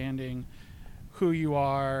understanding who you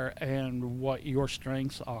are and what your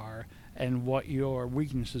strengths are and what your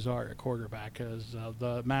weaknesses are at quarterback, because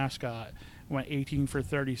the mascot went 18 for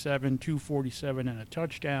 37, 247 and a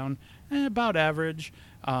touchdown, and about average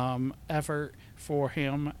effort for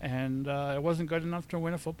him, and it wasn't good enough to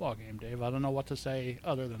win a football game, Dave. I don't know what to say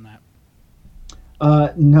other than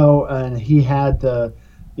that. No, and he had the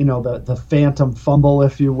phantom fumble,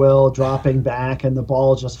 if you will, dropping back, and the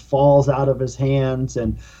ball just falls out of his hands.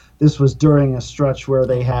 And this was during a stretch where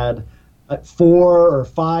they had 4 or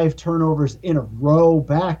 5 turnovers in a row,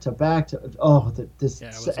 back to back.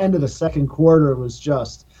 End of the second quarter was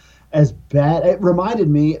just as bad. It reminded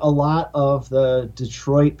me a lot of the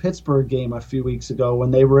Detroit-Pittsburgh game a few weeks ago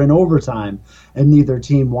when they were in overtime and neither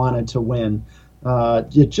team wanted to win.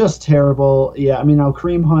 Just terrible. Yeah, I mean, now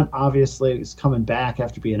Kareem Hunt obviously is coming back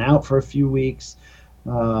after being out for a few weeks.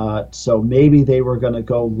 So maybe they were going to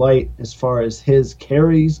go light as far as his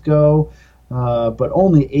carries go. But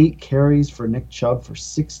only 8 carries for Nick Chubb for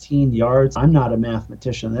 16 yards. I'm not a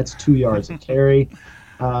mathematician. That's 2 yards a carry.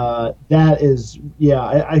 That is,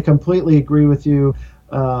 I completely agree with you.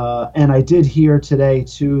 And I did hear today,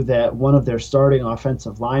 too, that one of their starting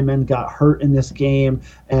offensive linemen got hurt in this game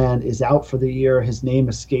and is out for the year. His name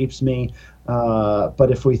escapes me.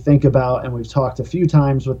 But if we think about, and we've talked a few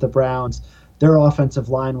times with the Browns, their offensive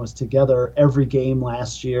line was together every game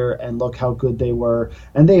last year, and look how good they were.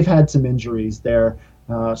 And they've had some injuries there.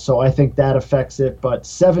 So I think that affects it. But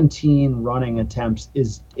 17 running attempts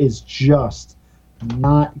is just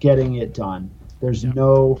not getting it done. There's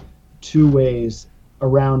no two ways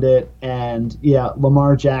around it. And,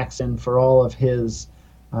 Lamar Jackson, for all of his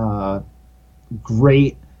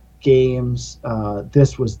great games,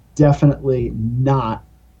 this was definitely not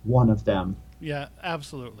one of them. Yeah,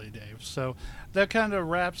 absolutely, Dave. So that kind of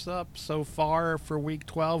wraps up so far for Week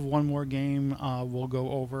 12. One more game we'll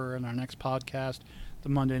go over in our next podcast, the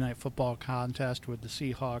Monday Night Football contest with the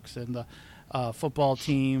Seahawks and the football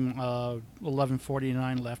team.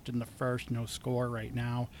 11:49 left in the first, no score right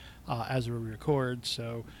now as we record.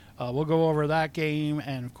 So we'll go over that game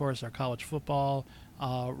and, of course, our college football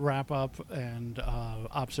wrap-up and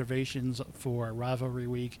observations for Rivalry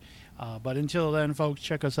Week. But until then, folks,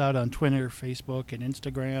 check us out on Twitter, Facebook, and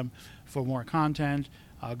Instagram for more content.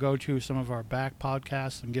 Go to some of our back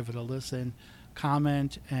podcasts and give it a listen.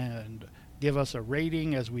 Comment and give us a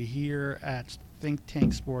rating, as we here at Think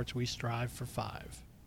Tank Sports, we strive for 5.